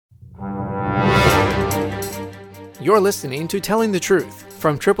You're listening to Telling the Truth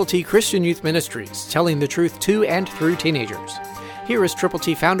from Triple T Christian Youth Ministries, telling the truth to and through teenagers. Here is Triple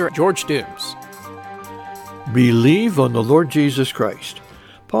T founder George Dooms. Believe on the Lord Jesus Christ.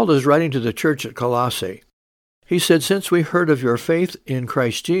 Paul is writing to the church at Colossae. He said, "Since we heard of your faith in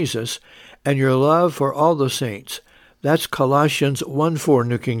Christ Jesus and your love for all the saints," that's Colossians 1:4,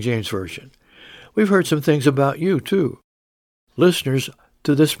 New King James Version. "We've heard some things about you, too, listeners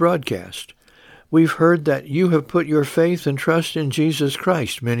to this broadcast. We've heard that you have put your faith and trust in Jesus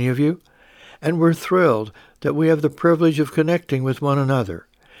Christ, many of you, and we're thrilled that we have the privilege of connecting with one another.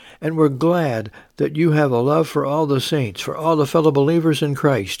 And we're glad that you have a love for all the saints, for all the fellow believers in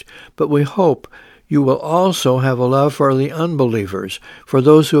Christ, but we hope you will also have a love for the unbelievers, for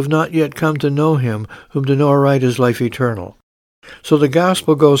those who have not yet come to know him, whom to know aright is life eternal." So the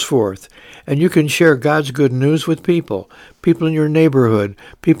gospel goes forth, and you can share God's good news with people in your neighborhood,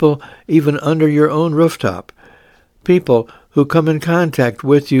 people even under your own rooftop, people who come in contact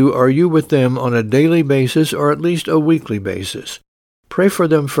with you or you with them on a daily basis or at least a weekly basis. Pray for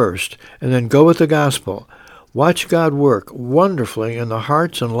them first, and then go with the gospel. Watch God work wonderfully in the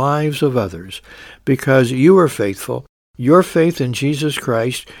hearts and lives of others, because you are faithful. Your faith in Jesus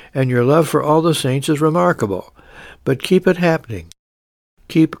Christ and your love for all the saints is remarkable. But keep it happening.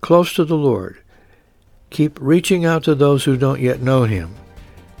 Keep close to the Lord. Keep reaching out to those who don't yet know him.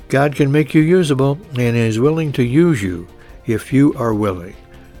 God can make you usable and is willing to use you if you are willing.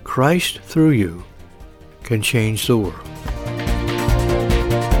 Christ through you can change the world.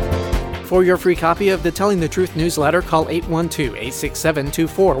 For your free copy of the Telling the Truth newsletter, call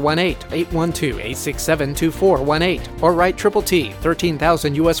 812-867-2418, 812-867-2418, or write Triple T,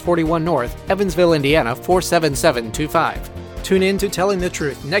 13,000 U.S. 41 North, Evansville, Indiana, 47725. Tune in to Telling the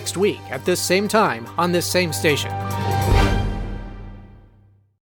Truth next week at this same time on this same station.